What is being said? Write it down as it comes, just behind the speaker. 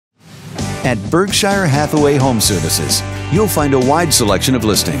At Berkshire Hathaway Home Services, you'll find a wide selection of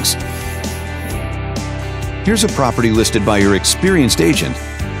listings. Here's a property listed by your experienced agent.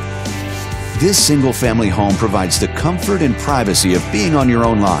 This single-family home provides the comfort and privacy of being on your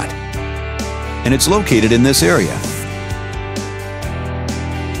own lot. And it's located in this area.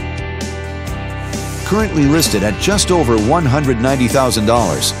 Currently listed at just over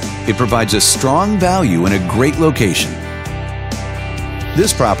 $190,000, it provides a strong value in a great location.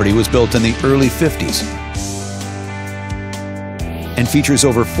 This property was built in the early 50s and features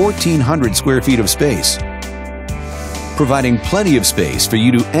over 1,400 square feet of space, providing plenty of space for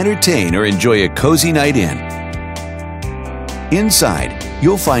you to entertain or enjoy a cozy night in. Inside,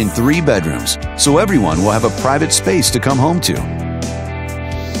 you'll find 3 bedrooms, so everyone will have a private space to come home to,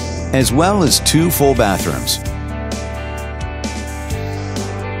 as well as 2 full bathrooms.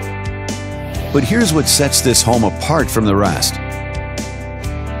 But here's what sets this home apart from the rest.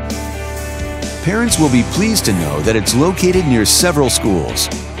 Parents will be pleased to know that it's located near several schools.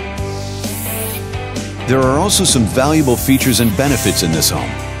 There are also some valuable features and benefits in this home,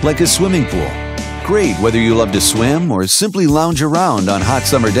 like a swimming pool. Great whether you love to swim or simply lounge around on hot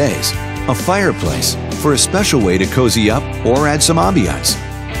summer days. A fireplace for a special way to cozy up or add some ambiance.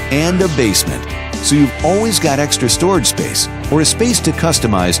 And a basement, so you've always got extra storage space or a space to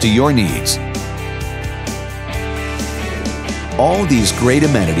customize to your needs. All these great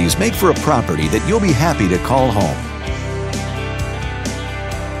amenities make for a property that you'll be happy to call home.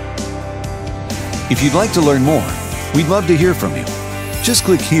 If you'd like to learn more, we'd love to hear from you. Just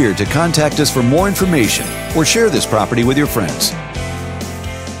click here to contact us for more information or share this property with your friends.